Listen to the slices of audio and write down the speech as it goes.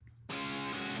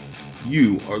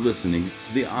You are listening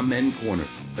to the Amen Corner,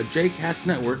 a JCast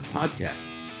Network podcast.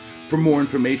 For more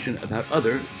information about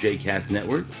other JCast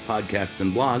Network podcasts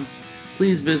and blogs,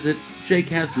 please visit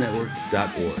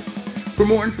jcastnetwork.org. For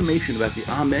more information about the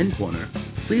Amen Corner,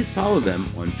 please follow them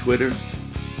on Twitter,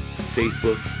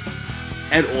 Facebook,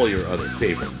 and all your other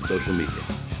favorite social media.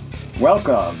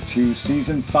 Welcome to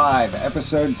Season 5,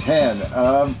 Episode 10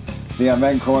 of the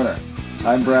Amen Corner.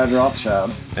 I'm Brad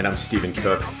Rothschild. And I'm Stephen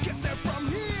Cook.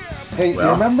 Hey, you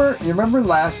remember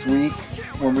last week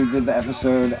when we did the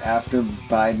episode after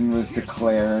Biden was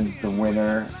declared the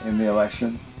winner in the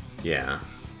election? Yeah.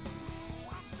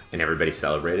 And everybody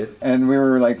celebrated? And we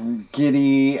were like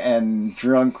giddy and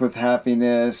drunk with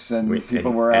happiness, and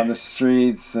people were on the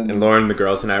streets. And Lauren, the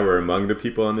girls, and I were among the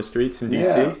people on the streets in D.C.?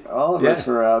 Yeah, all of us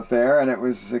were out there, and it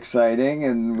was exciting,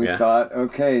 and we thought,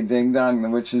 okay, ding dong, the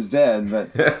witch is dead, but...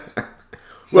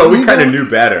 Well, we kind of knew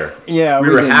better. Yeah, we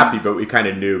were happy, but we kind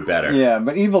of knew better. Yeah,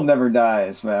 but evil never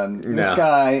dies, man. No. This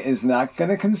guy is not going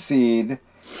to concede,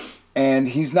 and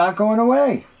he's not going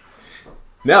away.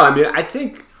 No, I mean, I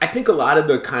think a lot of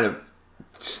the kind of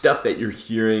stuff that you're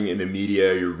hearing in the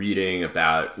media, you're reading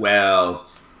about, well,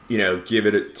 you know, give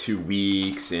it 2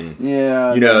 weeks, and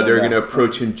they're going to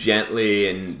approach him gently,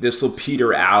 and this will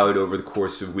peter out over the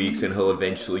course of weeks, and he'll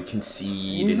eventually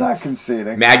concede. He's not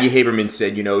conceding. Maggie Haberman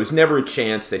said, there's never a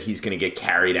chance that he's going to get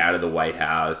carried out of the White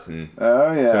House, and so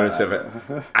on and so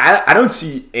forth. I don't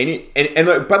see any.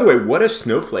 And by the way, what a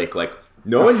snowflake! Like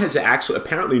no one has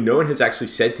actually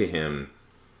said to him,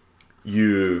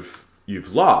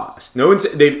 You've lost. No one's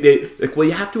they like. Well,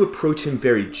 you have to approach him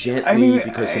very gently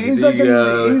because of his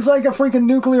ego. He's like a freaking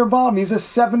nuclear bomb. He's a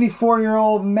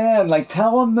 74-year-old man. Like,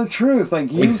 tell him the truth. Like,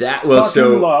 you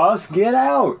lost. Get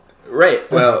out.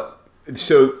 Right. Well,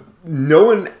 so no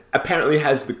one apparently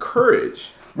has the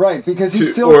courage. Right, because he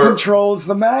still controls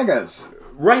the MAGAs.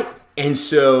 Right, and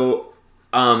so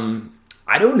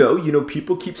I don't know.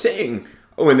 People keep saying.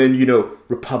 Oh, and then,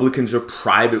 Republicans are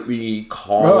privately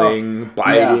calling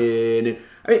Biden. Yeah.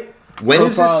 I mean, when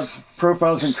is this?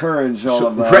 Profiles encourage all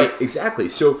of that. Right, exactly.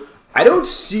 So I don't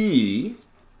see,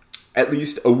 at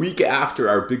least a week after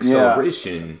our big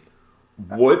celebration,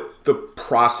 what the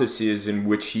process is in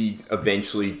which he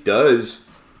eventually does.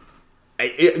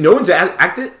 No one's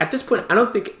at this point. I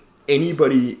don't think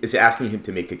anybody is asking him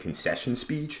to make a concession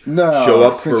speech. No, show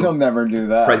up for he'll never do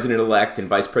that. President-elect and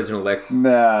Vice President-elect.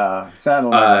 Nah,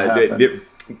 that'll never happen.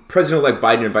 President-elect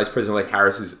Biden and Vice President-elect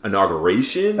Harris's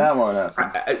inauguration. That won't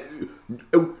happen.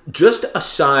 Just a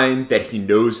sign that he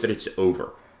knows that it's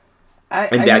over.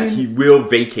 He will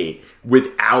vacate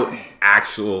without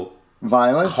actual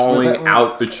violence, calling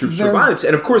out the troops for violence.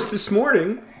 And of course, this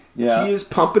morning, he is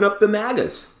pumping up the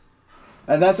MAGAs.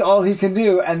 And that's all he can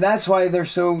do. And that's why they're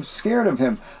so scared of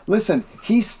him. Listen,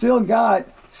 he's still got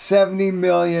 70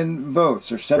 million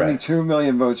votes or 72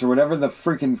 million votes or whatever the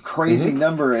freaking crazy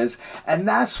number is. And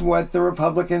that's what the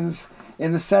Republicans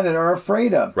in the Senate are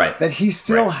afraid of. Right. That he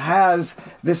still has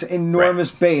this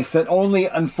enormous base that only,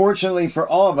 unfortunately for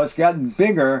all of us, got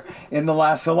bigger in the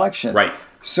last election. Right.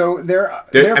 So they're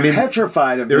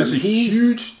petrified of him.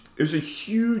 There's a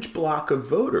huge block of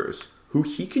voters who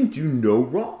he can do no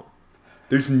wrong.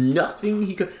 There's nothing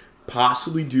he could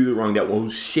possibly do wrong that will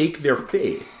shake their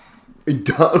faith in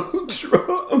Donald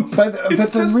Trump.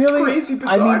 It's just crazy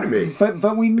bizarre to me.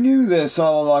 But we knew this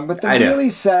all along. But the really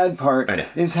sad part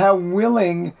is how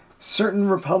willing certain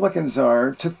Republicans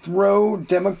are to throw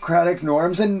democratic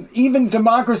norms and even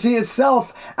democracy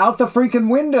itself out the freaking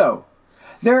window.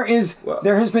 There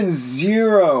has been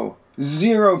zero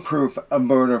proof of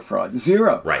voter fraud.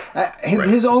 Zero. Right.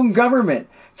 His own government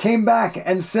came back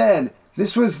and said,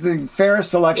 this was the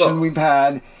fairest election we've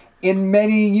had in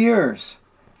many years.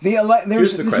 This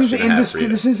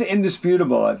is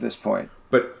indisputable at this point.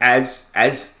 But as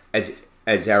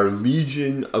our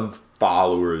legion of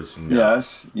followers know,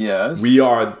 yes, we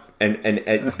are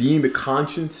and being the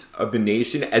conscience of the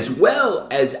nation, as well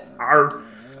as our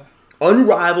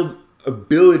unrivaled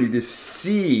ability to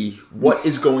see what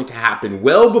is going to happen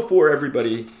well before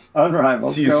everybody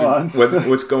sees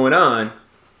what's going on.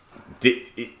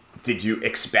 Did you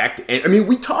expect? And I mean,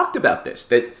 we talked about this,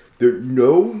 that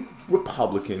no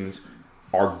Republicans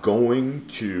are going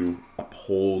to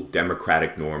uphold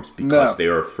democratic norms because they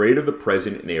are afraid of the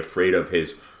president and they're afraid of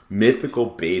his mythical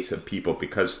base of people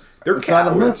because they're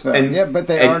cowards. Not a myth, but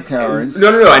they are cowards.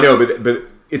 No, I know, but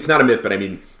it's not a myth, but I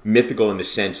mean mythical in the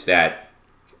sense that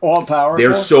all powerful.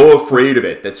 They're so afraid of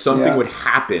it that something would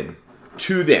happen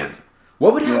to them.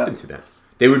 What would happen to them?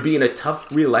 They would be in a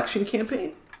tough re-election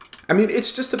campaign? I mean,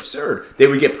 it's just absurd. They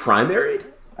would get primaried?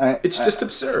 It's just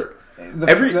absurd.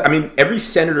 every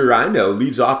senator I know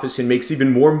leaves office and makes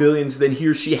even more millions than he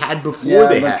or she had before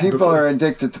they had. People are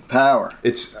addicted to power.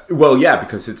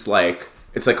 Because it's like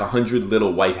 100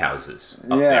 little White Houses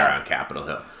up there on Capitol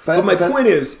Hill. But my point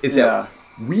is that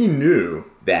we knew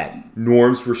that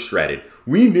norms were shredded.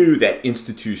 We knew that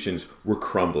institutions were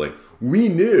crumbling. We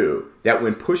knew that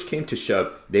when push came to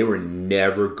shove, they were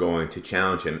never going to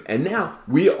challenge him. And now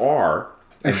we are,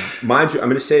 and mind you, I'm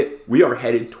going to say it, we are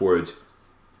headed towards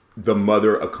the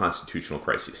mother of constitutional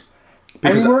crises.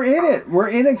 Because we're in it. We're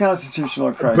in a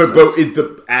constitutional crisis.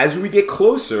 But as we get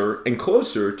closer and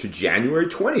closer to January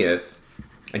 20th,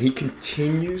 and he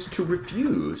continues to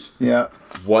refuse,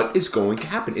 what is going to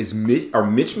happen? Is Mitch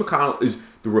McConnell, is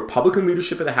the Republican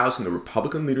leadership of the House and the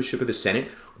Republican leadership of the Senate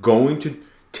going to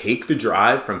take the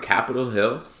drive from Capitol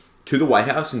Hill to the White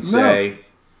House and say,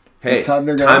 hey,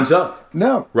 time's up?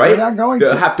 No, right? They're not going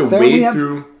They'll have to wade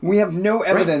through. We have no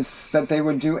evidence that they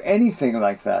would do anything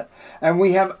like that. And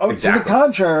we have, to the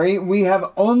contrary, we have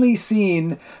only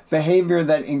seen behavior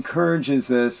that encourages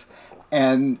this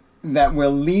and that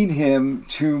will lead him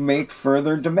to make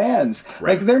further demands.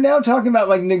 Right. Like, they're now talking about,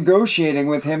 like, negotiating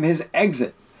with him his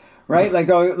exit. Right?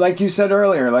 Like you said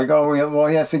earlier,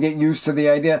 he has to get used to the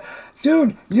idea.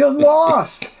 Dude, you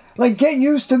lost. Like, get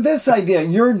used to this idea.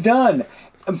 You're done.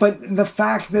 But the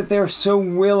fact that they're so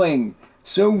willing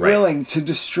to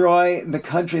destroy the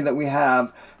country that we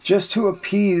have just to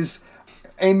appease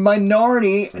a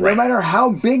minority, no matter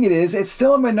how big it is, it's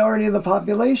still a minority of the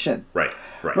population.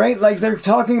 Right? Like, they're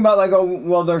talking about, like, oh,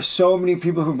 well, there's so many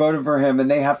people who voted for him and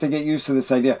they have to get used to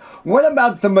this idea. What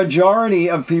about the majority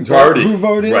of people who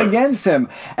voted against him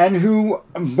and who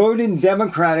voted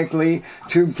democratically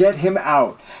to get him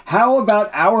out? How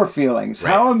about our feelings?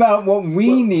 How about what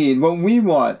we need, what we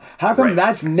want? How come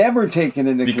that's never taken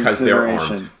into consideration?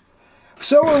 They're armed.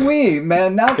 So are we,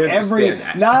 man. Not every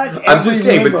I'm just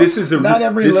saying, liberal, but this is not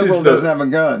every liberal doesn't have a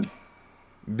gun.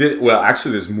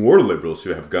 Actually, there's more liberals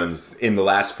who have guns in the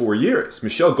last 4 years.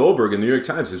 Michelle Goldberg in the New York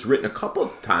Times has written a couple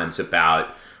of times about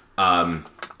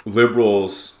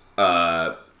liberals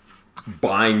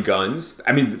buying guns.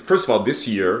 I mean, first of all, this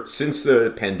year, since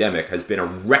the pandemic, has been a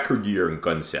record year in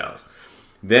gun sales.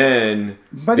 Then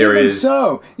there's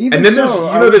a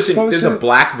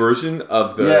black version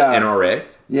of the NRA.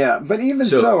 Yeah, but even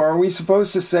so, are we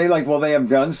supposed to say, like, well, they have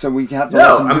guns, so we have to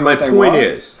let them do what they want?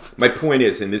 My point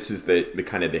is, and this is the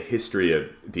kind of the history of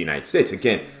the United States.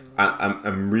 Again,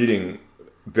 I'm reading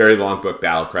a very long book,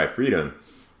 Battle Cry Freedom,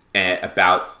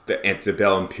 about the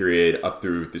antebellum period up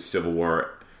through the Civil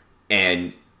War.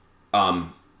 And,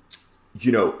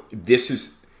 this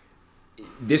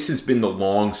has been the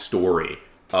long story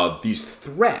of these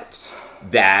threats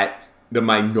that the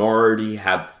minority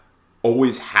have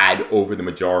always had over the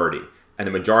majority, and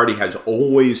the majority has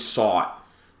always sought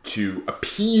to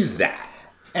appease that,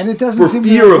 and it doesn't seem for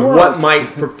fear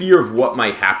of what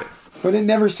might happen. But it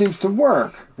never seems to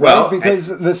work, right? Because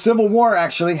the Civil War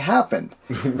actually happened,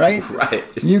 right? Right.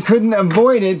 You couldn't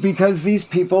avoid it because these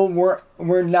people were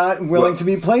not willing to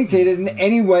be placated in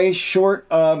any way short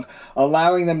of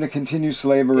allowing them to continue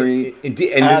slavery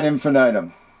ad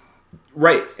infinitum.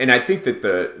 Right, and I think that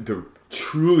the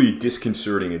truly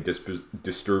disconcerting and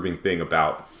disturbing thing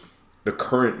about the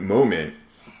current moment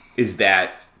is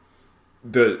that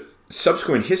the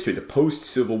subsequent history, the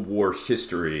post-Civil War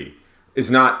history,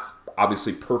 is not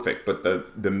obviously perfect, but the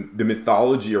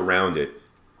mythology around it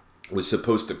was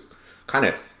supposed to kind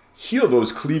of heal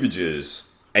those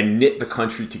cleavages and knit the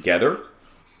country together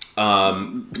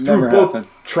through both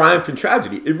triumph and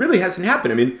tragedy. It really hasn't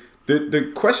happened. I mean,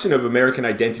 the question of American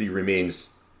identity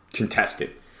remains contested.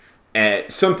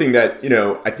 Something that,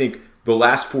 I think the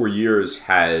last 4 years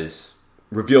has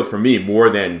revealed for me more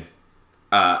than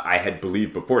I had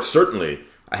believed before. Certainly,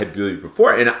 I had believed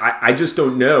before. And I just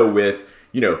don't know, with,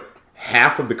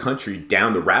 half of the country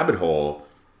down the rabbit hole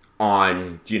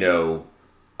on,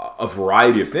 a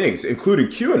variety of things, including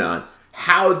QAnon,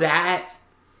 how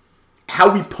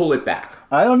we pull it back.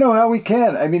 I don't know how we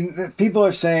can. I mean, people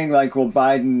are saying, like, well,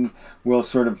 Biden will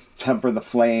sort of temper the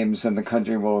flames and the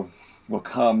country will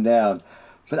calm down.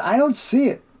 But I don't see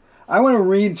it. I want to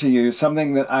read to you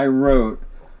something that I wrote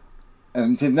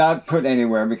and did not put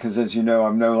anywhere because, as you know,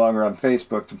 I'm no longer on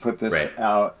Facebook to put this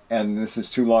out, and this is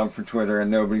too long for Twitter, and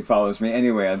nobody follows me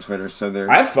anyway on Twitter. So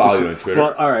I follow you on Twitter.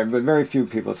 Well, all right, but very few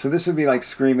people. So this would be like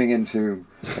screaming into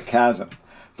a chasm.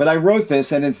 But I wrote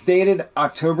this, and it's dated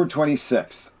October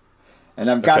 26th,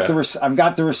 and I've got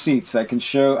the receipts. I can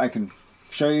show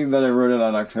you that I wrote it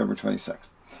on October 26th,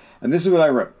 and this is what I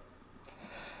wrote.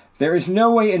 There is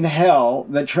no way in hell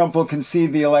that Trump will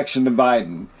concede the election to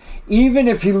Biden, even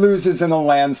if he loses in a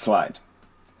landslide.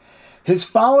 His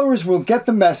followers will get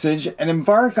the message and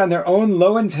embark on their own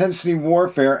low-intensity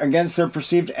warfare against their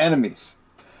perceived enemies.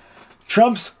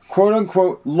 Trump's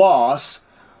quote-unquote loss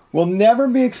will never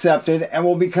be accepted and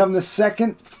will become the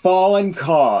second fallen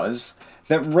cause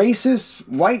that racists,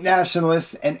 white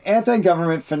nationalists, and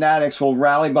anti-government fanatics will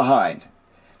rally behind.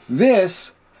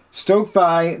 This, stoked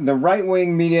by the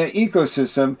right-wing media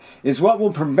ecosystem, is what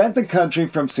will prevent the country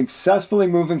from successfully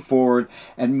moving forward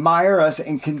and mire us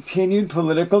in continued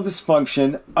political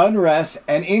dysfunction, unrest,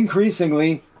 and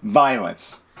increasingly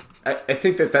violence. I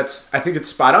think it's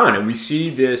spot on, and we see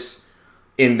this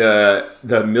in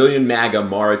the Million MAGA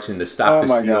March and the Stop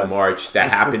the Steal March that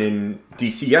happened in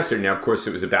D.C. yesterday. Now, of course,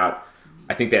 it was about,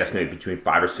 I think they estimated between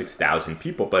 5,000 or 6,000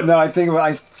 people, but no, I think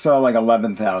I saw like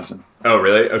 11,000. Oh,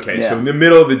 really? Okay, yeah. So in the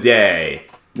middle of the day,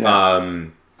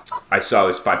 I saw it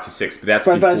was 5 to 6, but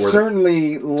that's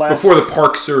certainly less before the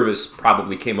Park Service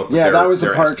probably came up with that was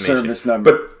a Park estimation. Service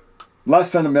number, but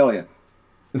less than 1 million.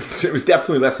 It was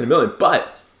definitely less than 1 million,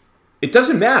 but it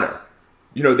doesn't matter.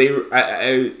 You know,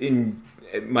 in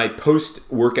my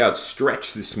post-workout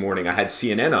stretch this morning, I had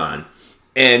CNN on,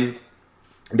 and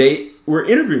they were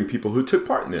interviewing people who took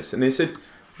part in this, and they said,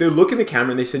 they look in the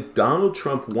camera and they said, Donald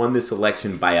Trump won this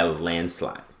election by a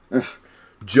landslide.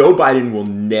 Joe Biden will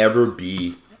never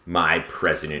be my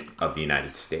president of the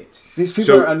United States. These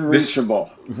people are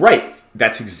unreachable. Right.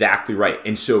 That's exactly right.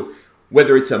 And so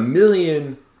whether it's 1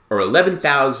 million or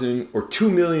 11,000 or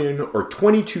 2 million or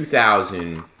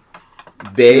 22,000,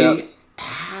 they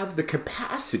have the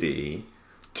capacity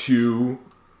to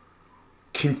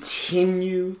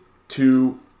continue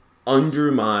to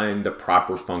undermine the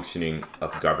proper functioning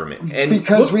of government, and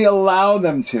because we allow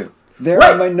them to. They're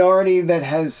a minority they're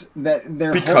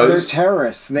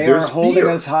terrorists. They are holding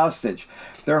us hostage.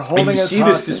 They're holding us hostage. And you see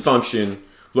this dysfunction.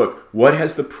 Look, what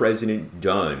has the president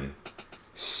done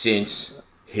since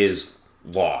his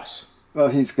loss? Well,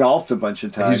 he's golfed a bunch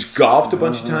of times.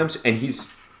 And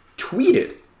he's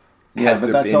tweeted. Yeah,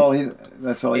 but that's all he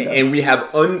does. And we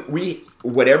have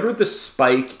whatever the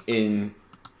spike in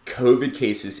COVID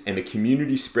cases and the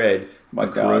community spread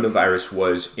of coronavirus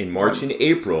was in March and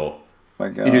April,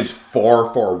 it is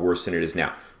far, far worse than it is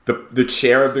now. The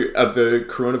chair of the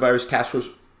coronavirus task force,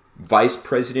 Vice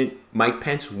President Mike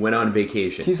Pence, went on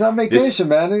vacation. He's on vacation,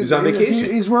 man. He's on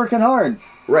vacation. He's working hard.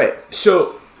 Right.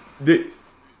 So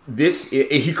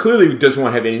he clearly doesn't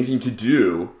want to have anything to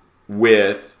do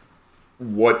with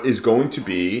what is going to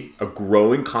be a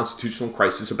growing constitutional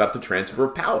crisis about the transfer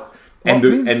of power and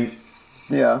the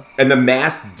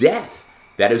mass death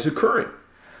that is occurring.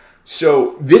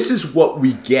 So this is what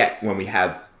we get when we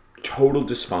have total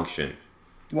dysfunction.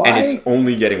 Why? And it's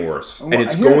only getting worse. And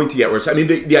it's going to get worse. I mean,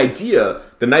 the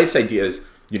nice idea is,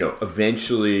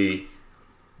 eventually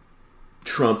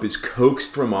Trump is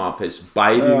coaxed from office.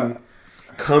 Biden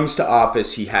comes to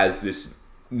office. He has this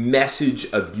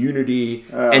message of unity,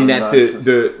 and that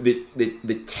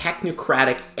the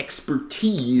technocratic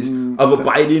expertise of a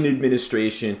Biden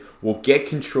administration will get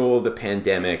control of the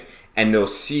pandemic, and they'll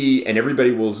see, and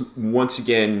everybody will once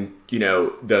again,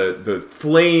 the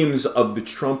flames of the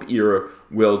Trump era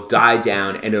will die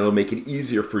down, and it'll make it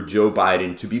easier for Joe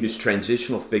Biden to be this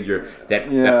transitional figure that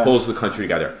pulls the country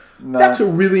together. No. That's a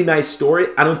really nice story.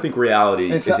 I don't think reality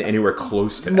is anywhere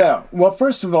close to that. No. Well,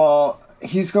 first of all,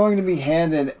 he's going to be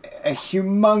handed a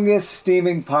humongous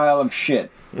steaming pile of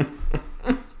shit.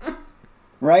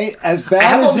 Right? As bad as it was. I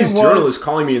have all these journalists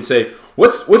calling me and say,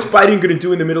 what's Biden going to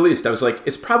do in the Middle East? I was like,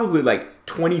 it's probably like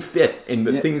 25th in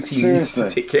the things he needs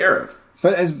to take care of.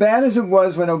 But as bad as it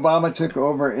was when Obama took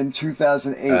over in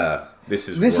 2008, this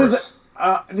is worse.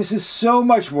 This is so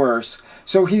much worse.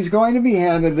 So he's going to be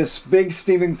handed this big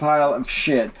steaming pile of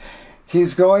shit.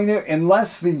 He's going to,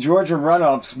 unless the Georgia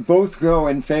runoffs both go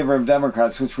in favor of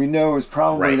Democrats, which we know is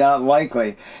probably not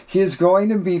likely, he is going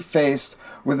to be faced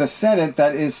with a Senate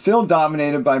that is still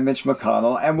dominated by Mitch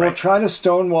McConnell and will try to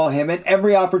stonewall him at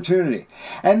every opportunity.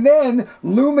 And then,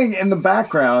 looming in the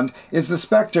background, is the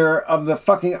specter of the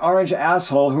fucking orange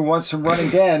asshole who wants to run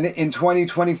again in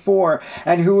 2024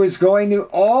 and who is going to,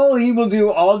 all he will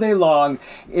do all day long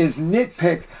is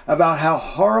nitpick about how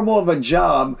horrible of a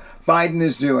job Biden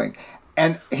is doing.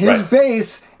 And his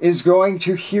base is going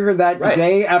to hear that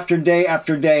day after day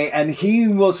after day, and he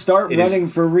will start running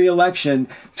for re-election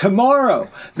tomorrow.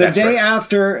 The day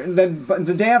after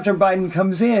Biden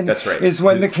comes in is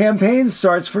when the campaign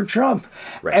starts for Trump.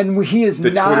 Right. And he is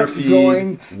the not Twitter feed,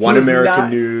 going... One American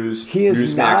News,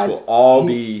 Newsmax will all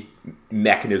be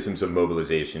mechanisms of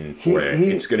mobilization where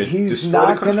it's going to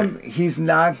destroy the country. He's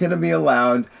not going to be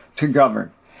allowed to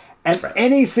govern. And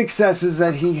any successes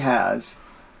that he has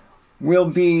will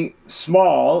be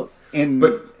small in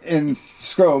in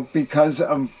scope because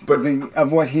of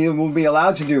what he will be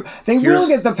allowed to do. They will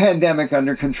get the pandemic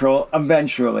under control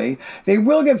eventually. They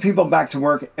will get people back to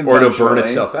work eventually. Or it'll burn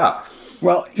itself out.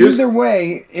 Well, either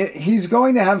way, he's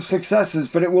going to have successes,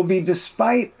 but it will be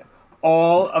despite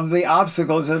all of the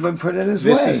obstacles that have been put in his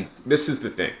way. This is the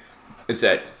thing, is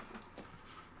that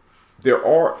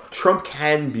Trump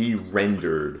can be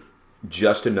rendered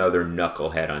just another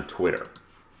knucklehead on Twitter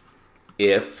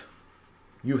if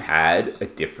you had a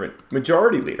different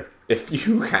majority leader. If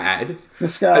you had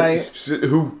this guy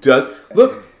who does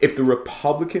look, if the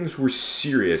Republicans were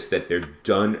serious that they're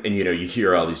done, and you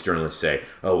hear all these journalists say,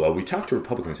 "Oh well, we talked to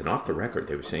Republicans, and off the record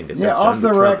they were saying that they're off done the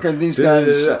with record Trump. these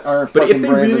guys are." But if they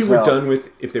brave really as were hell.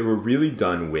 if they were really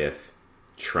done with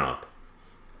Trump,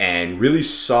 and really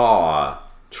saw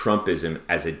Trumpism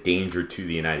as a danger to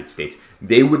the United States,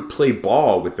 they would play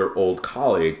ball with their old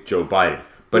colleague Joe Biden.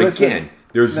 But again,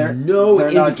 there's no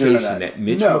indication that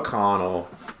Mitch McConnell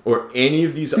or any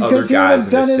of these other guys in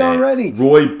the Senate, already.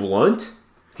 Roy Blunt,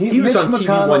 he was on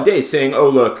TV one day saying, "Oh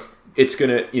look, it's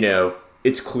gonna,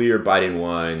 it's clear Biden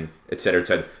won, et cetera, et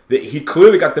cetera." That he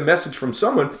clearly got the message from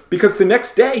someone, because the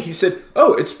next day he said,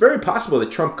 "Oh, it's very possible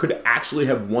that Trump could actually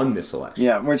have won this election."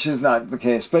 Yeah, which is not the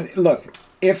case. But look,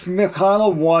 if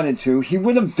McConnell wanted to, he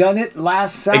would have done it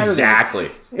last Saturday.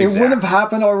 Exactly. It would have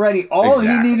happened already. All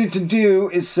he needed to do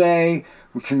is say,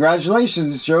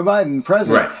 "Congratulations, Joe Biden,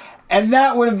 president." Right. And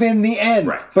that would have been the end.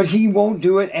 Right. But he won't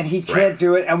do it, and he can't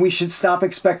do it, and we should stop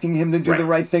expecting him to do the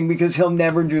right thing, because he'll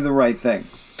never do the right thing.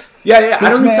 Yeah.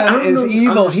 This man is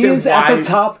evil. He is at the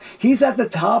top. He's at the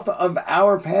top of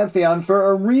our pantheon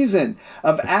for a reason,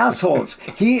 of assholes.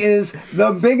 He is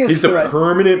the biggest threat. He's a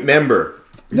permanent member.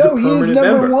 He's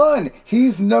number one.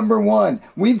 He's number one.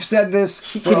 We've said this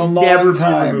for a long time. He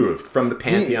can never be removed from the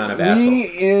pantheon of assholes. He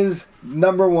is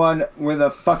number one with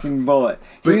a fucking bullet.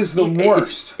 He is the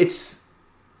worst. It's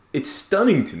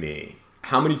stunning to me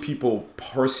how many people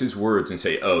parse his words and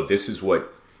say, "Oh, this is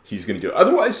what he's going to do."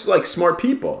 Otherwise, like smart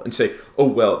people, and say, "Oh,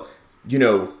 well,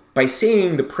 by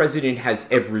saying the president has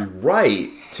every right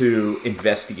to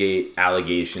investigate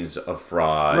allegations of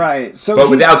fraud, right? So, but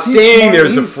without saying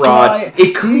there's a fraud,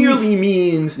 it clearly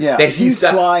means that he's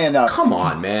sly enough. Come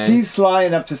on, man. He's sly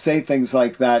enough to say things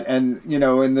like that, and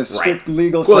in the strict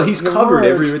legal sense. Well, he's covered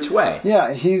every which way.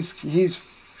 Yeah, he's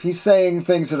saying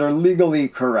things that are legally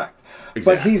correct,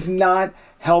 but he's not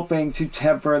helping to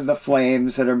temper the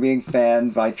flames that are being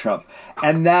fanned by Trump.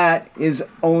 And that is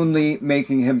only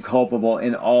making him culpable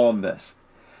in all of this.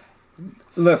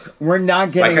 Look, we're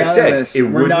not getting out of this.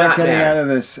 We're not getting out of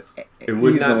this It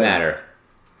would not matter.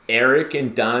 Eric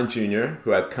and Don Jr.,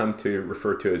 who I've come to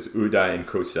refer to as Uday and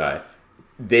Kosai,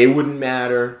 they wouldn't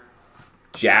matter.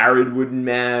 Jared wouldn't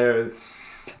matter.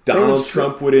 Donald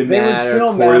Trump wouldn't matter.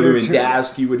 Corey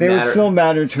Lewandowski would matter. They would still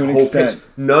matter to an extent.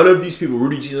 None of these people,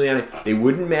 Rudy Giuliani, they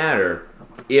wouldn't matter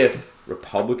if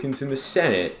Republicans in the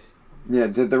Senate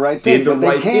did the right thing.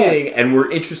 And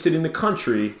were interested in the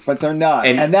country. But they're not.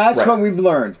 And that's what we've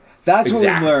learned. That's what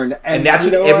we've learned. And that's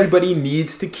what everybody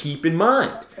needs to keep in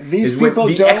mind. These people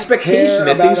the don't expectation care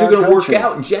that things are going to work country.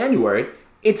 out in January,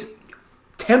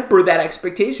 temper that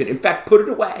expectation. In fact, put it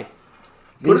away.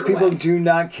 These people do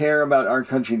not care about our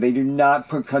country. They do not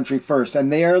put country first.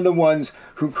 And they are the ones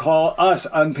who call us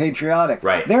unpatriotic.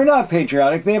 Right. They're not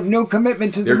patriotic. They have no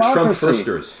commitment to democracy. Trump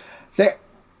firsters.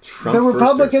 The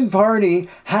Republican Party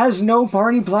has no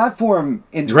party platform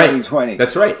in 2020. Right.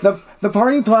 That's right. The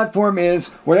party platform is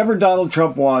whatever Donald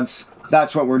Trump wants,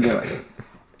 that's what we're doing.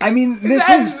 I mean, this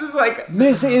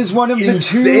is one of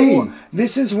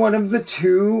the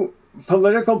two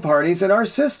political parties in our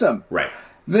system. Right.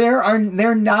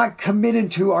 They're not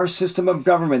committed to our system of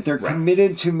government. They're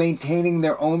committed to maintaining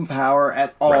their own power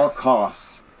at all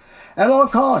costs. At all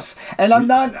costs. And I'm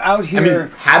not out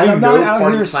here I'm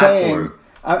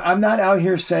not out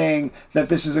here saying that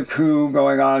this is a coup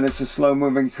going on. It's a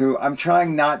slow-moving coup. I'm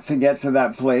trying not to get to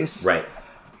that place. Right.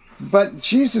 But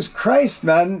Jesus Christ,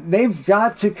 man, they've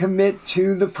got to commit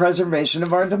to the preservation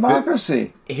of our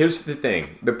democracy. Here's the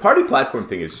thing. The party platform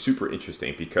thing is super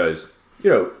interesting because,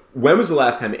 when was the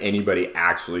last time anybody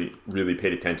actually really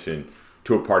paid attention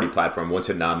to a party platform once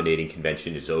a nominating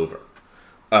convention is over?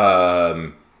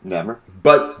 Never.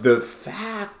 But the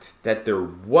fact that there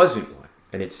wasn't one,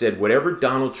 and it said whatever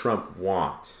Donald Trump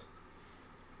wants,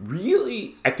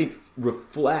 really, I think,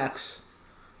 reflects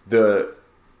the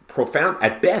profound,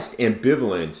 at best,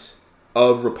 ambivalence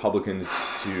of Republicans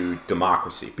to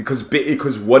democracy.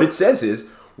 Because what it says is,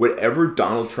 whatever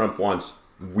Donald Trump wants,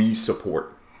 we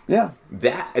support. Yeah.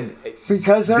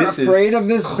 Because they're afraid of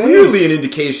this clearly base. An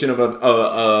indication of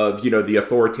the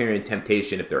authoritarian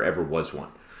temptation, if there ever was one.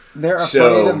 They're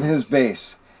afraid of his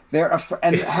base.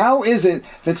 And how is it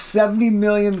that 70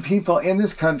 million people in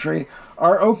this country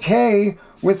are okay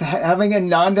with having a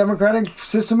non-democratic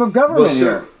system of government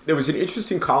here? There was an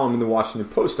interesting column in the Washington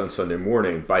Post on Sunday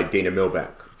morning by Dana Milbank.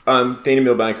 Dana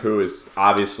Milbank, who is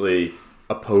obviously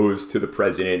opposed to the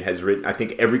president, has written, I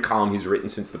think every column he's written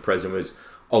since the president was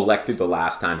elected the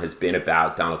last time has been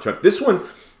about Donald Trump. This one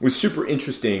was super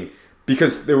interesting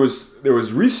because there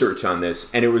was research on this,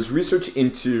 and it was research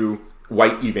into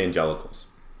white evangelicals.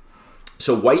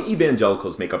 So white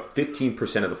evangelicals make up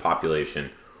 15% of the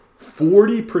population,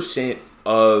 40%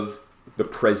 of the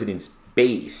president's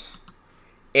base,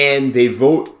 and they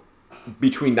vote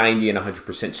between 90 and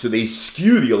 100%. So they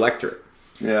skew the electorate.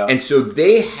 Yeah. And so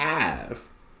they have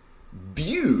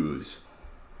views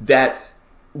that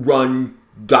run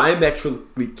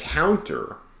diametrically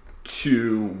counter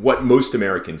to what most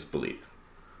Americans believe.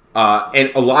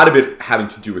 And a lot of it having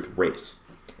to do with race.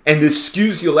 And this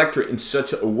skews the electorate in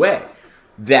such a way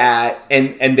that,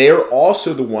 and they are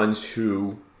also the ones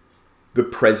who the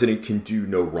president can do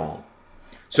no wrong.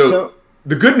 So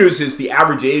the good news is the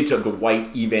average age of the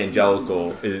white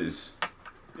evangelical is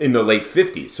in the late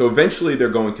 50s. So eventually they're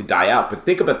going to die out. But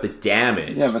think about the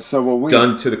damage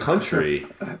done to the country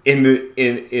in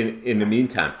the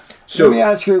meantime. So let me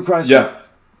ask you a question. Yeah.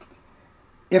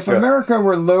 If America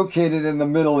were located in the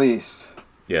Middle East,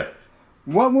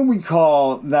 what would we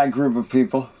call that group of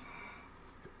people?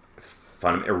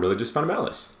 Religious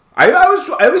fundamentalists. I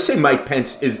always say Mike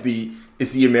Pence is the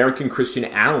American Christian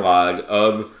analog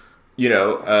of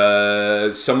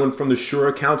someone from the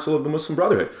Shura Council of the Muslim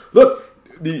Brotherhood. Look,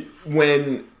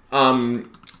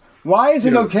 why is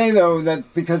it okay though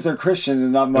that because they're Christian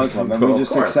and not Muslim, and we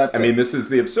just accept it? I mean, this is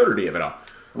the absurdity of it all.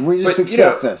 We just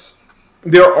accept this.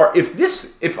 There are if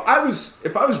this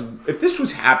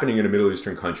was happening in a Middle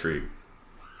Eastern country,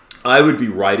 I would be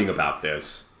writing about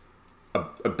this,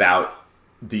 about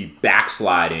the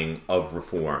backsliding of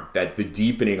reform, that the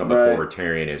deepening of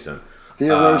authoritarianism, the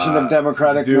erosion of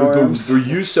democratic norms, the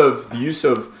use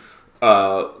of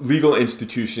legal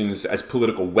institutions as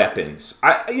political weapons.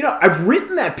 I've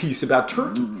written that piece about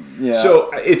Turkey. Yeah. So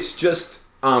it's just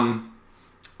I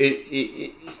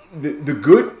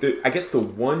guess the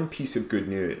one piece of good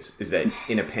news is that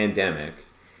in a pandemic,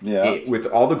 with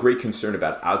all the great concern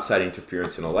about outside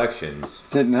interference in elections,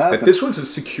 didn't happen. That this was a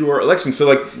secure election.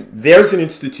 So there's an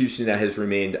institution that has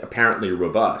remained apparently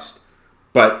robust.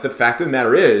 But the fact of the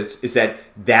matter is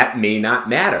that may not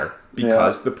matter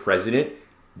because the president,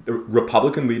 the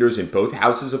Republican leaders in both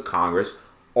houses of Congress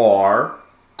are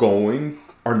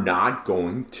not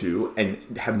going to,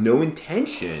 and have no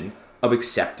intention of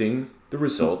accepting the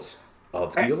results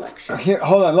of the election. Here,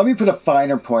 hold on. Let me put a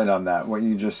finer point on that, what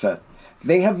you just said.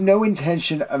 They have no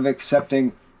intention of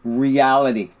accepting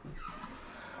reality.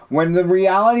 When the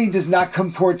reality does not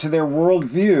comport to their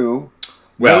worldview,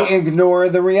 they ignore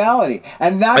the reality,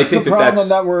 and that's the problem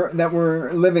that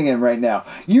we're living in right now.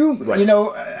 I think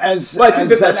that's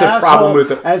the problem with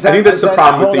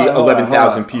the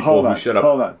 11,000 people who shut up.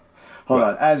 Hold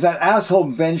on. As that asshole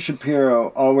Ben Shapiro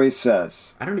always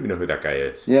says. I don't even know who that guy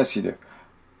is. Yes, you do.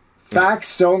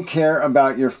 Facts don't care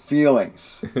about your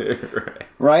feelings.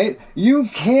 Right? You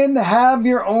can have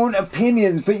your own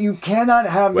opinions, but you cannot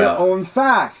have your own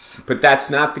facts. But that's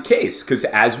not the case, because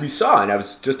as we saw, and I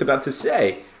was just about to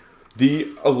say, the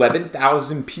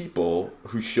 11,000 people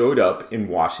who showed up in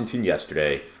Washington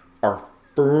yesterday are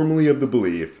firmly of the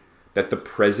belief that the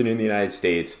president of the United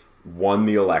States won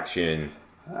the election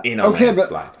in a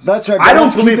landslide. But that's right. I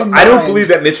don't believe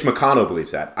that Mitch McConnell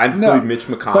believes that. I believe Mitch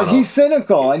McConnell. But he's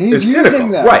cynical, and he's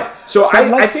using that. Right. So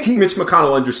I think Mitch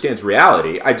McConnell understands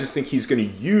reality. I just think he's going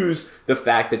to use the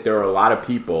fact that there are a lot of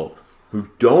people who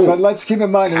don't. But let's keep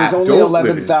in mind, it was only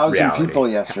 11,000 people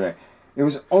yesterday. It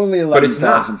was only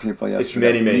 11,000 people yesterday. It's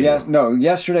many, many more. No,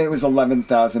 yesterday it was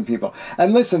 11,000 people.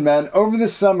 And listen, man, over the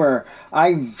summer,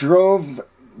 I drove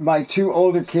my two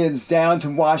older kids down to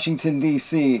Washington,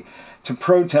 D.C., to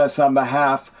protest on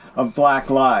behalf of Black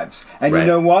lives. And you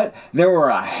know what? There were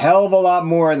a hell of a lot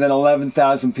more than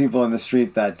 11,000 people in the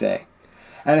street that day.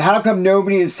 And how come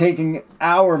nobody is taking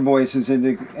our voices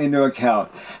into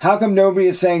account? How come nobody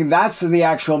is saying that's the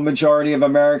actual majority of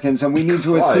Americans and we need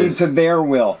to accede to their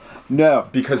will? No.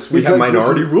 Because we have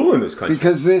minority rule in this country.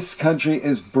 Because this country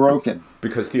is broken.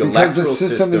 Because the electoral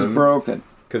system is broken.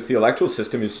 Because the electoral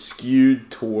system is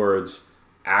skewed towards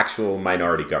actual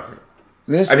minority government.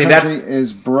 This country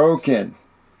is broken.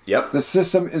 Yep. The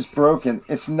system is broken.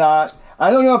 It's not...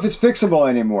 I don't know if it's fixable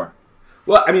anymore.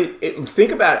 Well, I mean,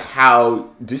 think about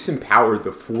how disempowered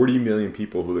the 40 million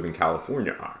people who live in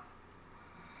California are.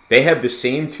 They have the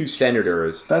same 2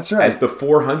 senators That's right. as the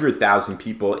 400,000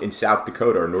 people in South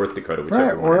Dakota or North Dakota,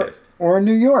 whichever one it is. Or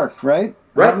New York, right?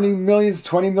 Right. How many millions?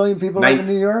 20 million people live in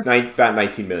New York? About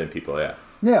 19 million people, yeah.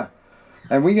 Yeah.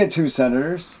 And we get 2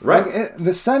 senators. Right.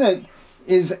 The Senate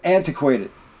is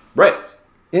antiquated. Right.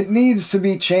 It needs to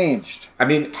be changed. I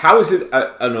mean, how is it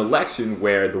an election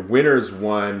where the winners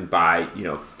won by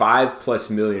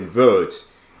 5+ million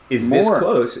votes is this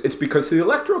close? It's because of the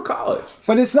Electoral College.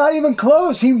 But it's not even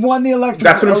close. He won the Electoral College.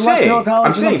 That's what I'm saying.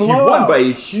 I'm saying he won by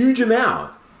a huge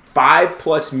amount,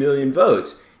 5+ million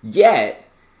votes. Yet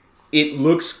it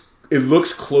looks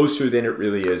closer than it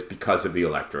really is because of the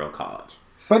Electoral College.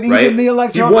 But even the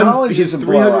Electoral College is a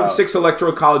blowout. 306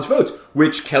 Electoral College votes,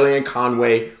 which Kellyanne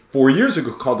Conway 4 years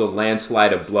ago called a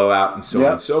landslide, a blowout, and so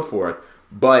on and so forth.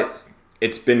 But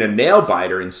it's been a nail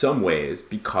biter in some ways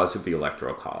because of the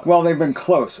Electoral College. Well, they've been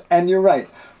close, and you're right.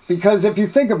 Because if you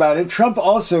think about it, Trump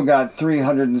also got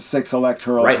 306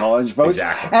 Electoral College votes,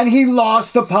 and he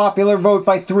lost the popular vote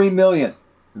by 3 million.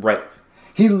 Right.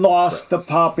 He lost the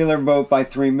popular vote by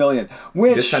 3 million.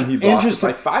 Which, this time he lost it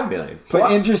by 5 million. Plus.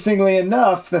 But interestingly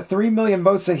enough, the 3 million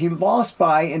votes that he lost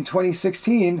by in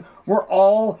 2016 were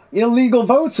all illegal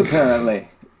votes, apparently.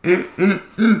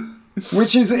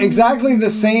 Which is exactly the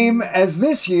same as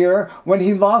this year when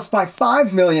he lost by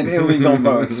 5 million illegal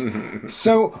votes.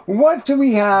 So what do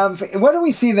we have? What do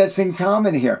we see that's in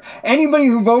common here? Anybody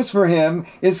who votes for him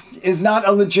is not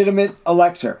a legitimate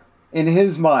elector in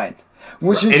his mind.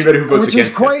 Anybody who votes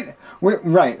against him.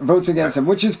 Votes against him,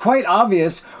 which is quite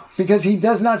obvious because he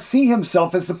does not see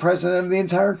himself as the president of the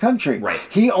entire country. Right.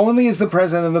 He only is the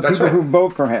president of the people who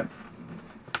vote for him.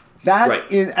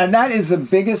 That is the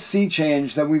biggest sea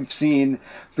change that we've seen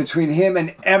between him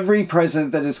and every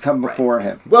president that has come before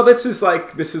him. Well, this is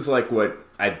like what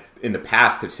I in the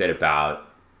past have said about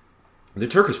the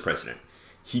Turkish president.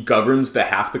 He governs the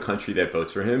half the country that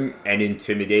votes for him and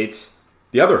intimidates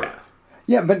the other half.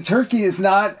 Yeah, but Turkey is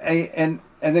not an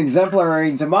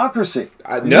exemplary democracy.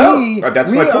 That's my point.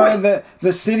 We are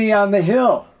the city on the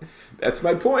hill. That's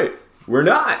my point. We're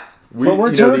not. But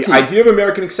we're Turkey. The idea of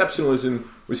American exceptionalism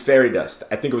was fairy dust.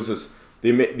 I think it was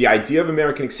the idea of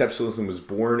American exceptionalism was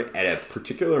born at a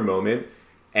particular moment,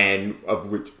 and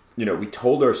of which we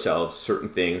told ourselves certain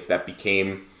things that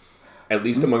became, at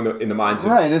least in the minds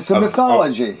of it's a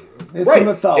mythology. It's a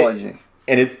mythology,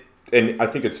 and I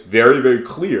think it's very, very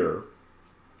clear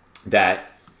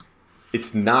that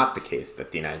it's not the case that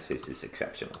the United States is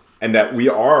exceptional, and that we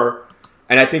are,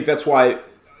 and I think that's why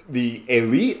the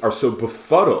elite are so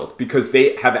befuddled, because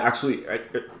they have actually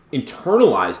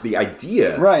internalized the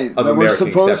idea of American we're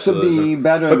supposed to be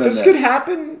better than this. But this could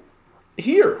happen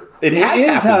here. It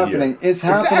is happening. It's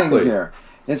happening here.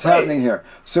 It's happening here.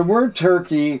 So we're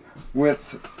Turkey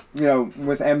with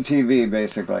MTV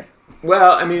basically.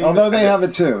 Well, I mean, although they have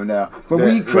it too now, but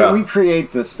we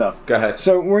create this stuff. Go ahead.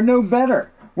 So we're no better.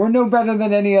 We're no better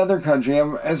than any other country.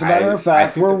 As a matter of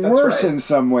fact, we're worse in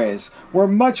some ways. We're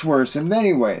much worse in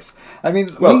many ways. I mean,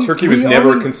 Turkey was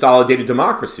never a consolidated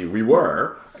democracy. We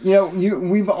were.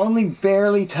 We've only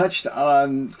barely touched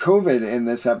on COVID in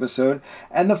this episode,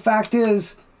 and the fact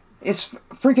is, it's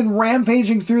freaking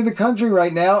rampaging through the country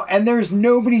right now, and there's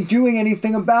nobody doing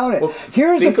anything about it. Well,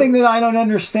 here's the thing that I don't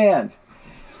understand.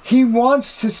 He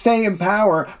wants to stay in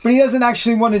power, but he doesn't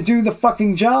actually want to do the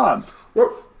fucking job.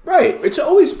 Well, right. It's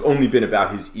always only been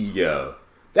about his ego.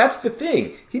 That's the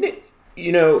thing. I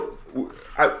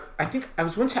think I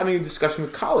was once having a discussion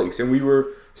with colleagues, and we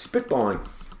were spitballing.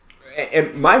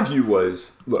 And my view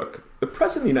was, look, the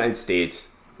president of the United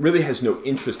States really has no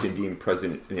interest in being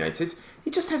president of the United States. He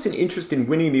just has an interest in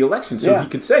winning the election, so he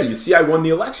could say, "You see, I won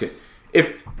the election."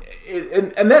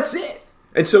 And that's it.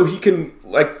 And so he can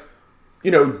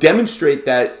demonstrate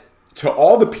that to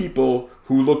all the people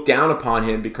who look down upon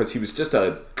him because he was just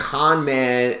a con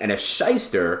man and a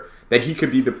shyster, that he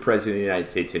could be the president of the United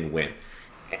States and win.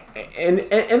 And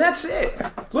that's it.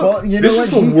 Look, this is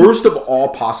the worst of all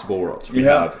possible worlds. We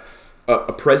have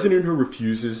a president who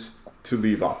refuses to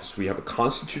leave office. We have a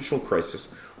constitutional crisis.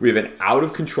 We have an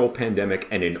out-of-control pandemic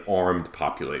and an armed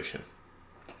population.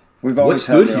 We've always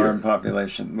had an armed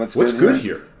population. What's good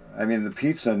here? I mean, the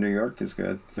pizza in New York is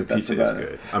good. The pizza is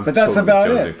good. But that's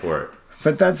about it.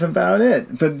 But that's about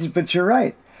it. But you're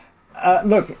right.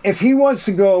 Look, if he wants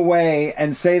to go away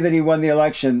and say that he won the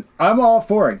election, I'm all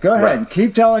for it. Go ahead. Right.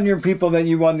 Keep telling your people that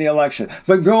you won the election.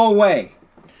 But go away.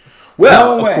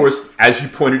 Well, of course, as you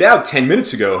pointed out 10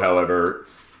 minutes ago, however,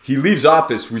 he leaves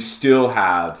office, we still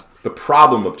have the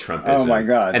problem of Trumpism. Oh, my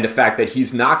God. And the fact that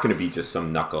he's not going to be just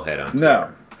some knucklehead on Twitter.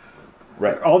 No.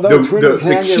 Right. Although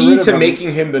the key to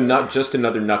making him just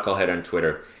another knucklehead on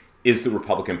Twitter is the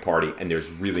Republican Party, and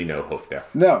there's really no hope there.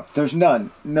 No, there's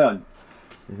none.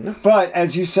 Mm-hmm. But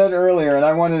as you said earlier, and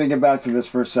I wanted to get back to this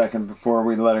for a second before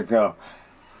we let it go.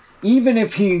 Even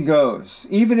if he goes,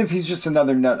 even if he's just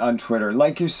another nut on Twitter,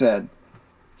 like you said,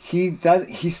 he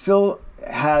still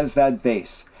has that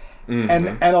base.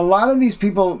 Mm-hmm. And a lot of these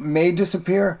people may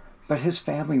disappear, but his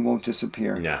family won't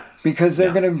disappear. No. Because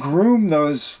they're going to groom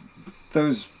those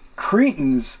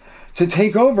cretins to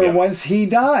take over once he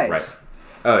dies. Right.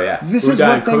 Oh, yeah. This is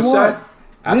what they want.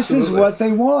 Absolutely. This is what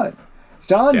they want.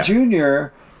 Don Jr.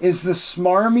 is the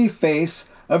smarmy face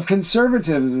of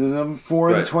conservatism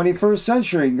for the 21st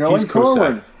century going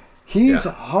forward. He's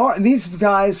hard. These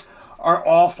guys are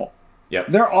awful. Yep.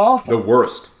 They're awful. The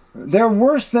worst. They're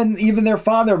worse than even their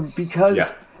father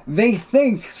because they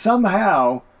think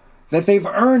somehow that they've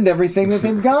earned everything that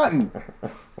they've gotten.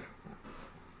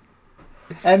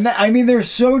 And I mean, they're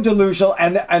so delusional,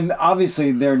 and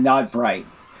obviously they're not bright.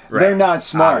 Right. They're not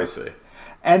smart. Obviously.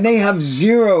 And they have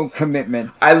zero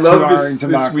commitment. I love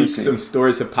this week. Some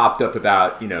stories have popped up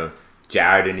about,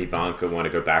 Jared and Ivanka want to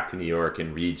go back to New York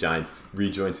and rejoin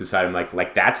society. I'm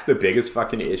like that's the biggest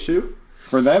fucking issue.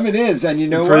 For them, it is, and you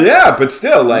know what? Yeah, but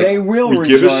still, they will rejoin.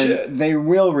 Give a shit. They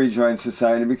will rejoin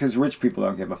society because rich people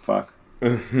don't give a fuck.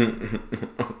 Oh my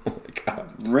God.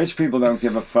 Rich people don't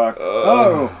give a fuck.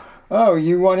 Oh,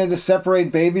 you wanted to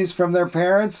separate babies from their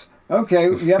parents? Okay,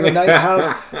 you have a nice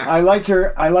house. I like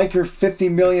your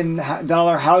 $50 million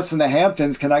house in the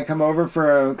Hamptons. Can I come over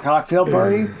for a cocktail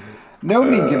party?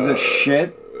 Nobody gives a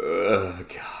shit. Oh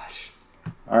gosh.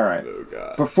 All right. Oh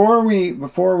God.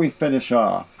 Before we finish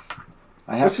off,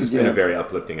 this has been a very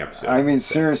uplifting episode. I mean,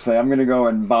 seriously, I'm gonna go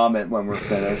and bomb it when we're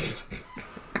finished.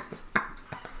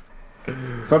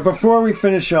 But before we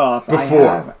finish off,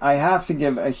 I have to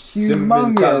give a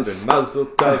humongous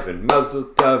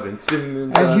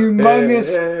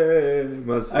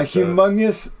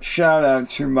shout out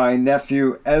to my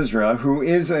nephew Ezra, who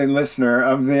is a listener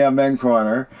of the Amen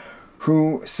Corner,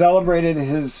 who celebrated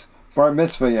his bar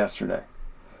mitzvah yesterday.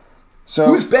 So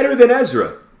who's better than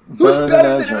Ezra? Who's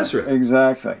better than Ezra?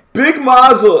 Exactly. Big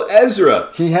mazel, Ezra.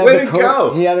 Way to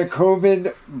go. He had a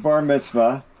COVID bar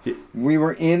mitzvah. We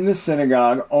were in the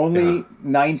synagogue, only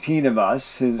 19 of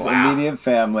us, his immediate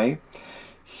family.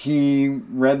 He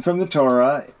read from the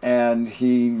Torah, and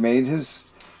he made his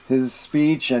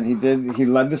speech, and he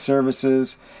led the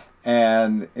services,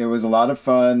 and it was a lot of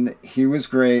fun. He was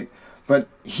great, but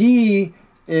he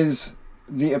is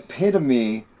the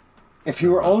epitome. If he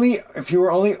were only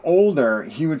older,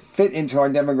 he would fit into our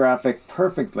demographic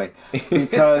perfectly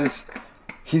because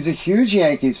he's a huge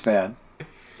Yankees fan.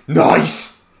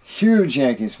 Nice. Huge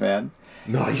Yankees fan.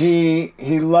 Nice.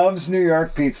 He loves New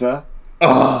York pizza.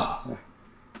 Oh.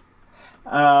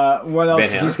 What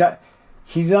else?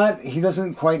 He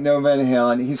doesn't quite know Van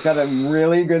Halen. He's got a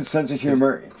really good sense of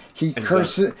humor. He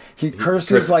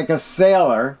curses like a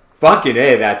sailor. Fucking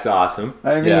A, that's awesome.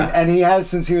 I mean, and he has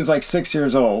since he was like 6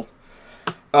 years old.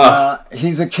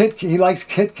 He's a kid. He likes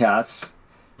Kit Kats.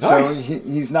 Nice. So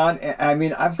he's not. I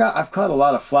mean, I've caught a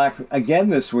lot of flack again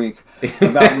this week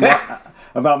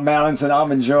about Mounds and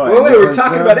Almond Joy. Wait, we're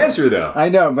talking about Ezra though. I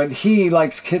know, but he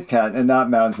likes Kit Kat and not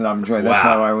Mounds and Almond Joy. That's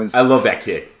how I was. I love that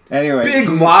kid. Anyway, big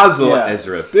mazel,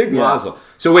 Ezra. Big mazel.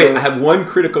 So wait, I have one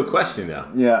critical question though.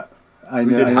 Yeah. I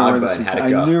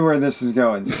knew where this is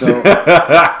going.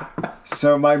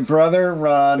 So my brother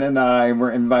Ron and I were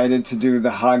invited to do the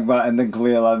Hagba and the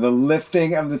Glila, the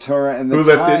lifting of the Torah and the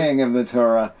tying of the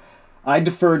Torah. I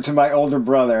deferred to my older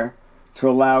brother to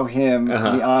allow him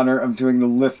the honor of doing the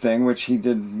lifting, which he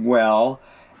did well,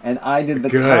 and I did the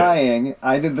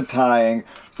tying.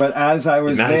 But as I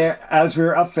was there, as we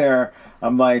were up there,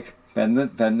 I'm like, bend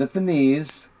at the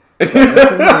knees.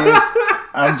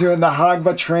 I'm doing the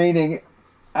Hagba training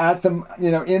at the,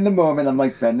 in the moment. I'm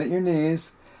like, bend at your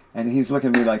knees. And he's looking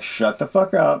at me like, shut the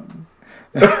fuck up.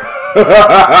 And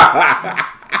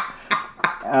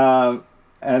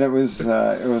it was a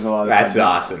lot of fun. That's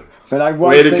awesome. But I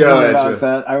was thinking about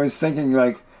that. I was thinking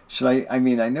like, I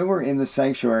know we're in the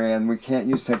sanctuary and we can't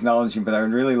use technology, but I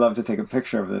would really love to take a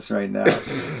picture of this right now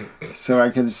so I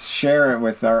can share it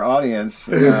with our audience.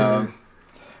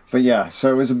 But yeah,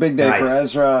 so it was a big day for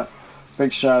Ezra.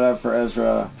 Big shout out for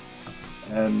Ezra.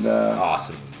 And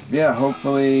awesome. Yeah,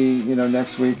 hopefully,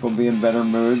 next week we'll be in better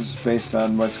moods based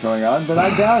on what's going on, but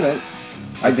I doubt it.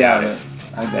 I doubt it.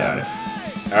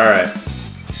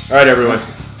 All right, everyone.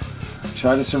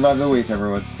 Try to survive the week,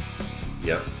 everyone.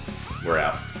 Yep. We're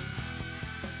out.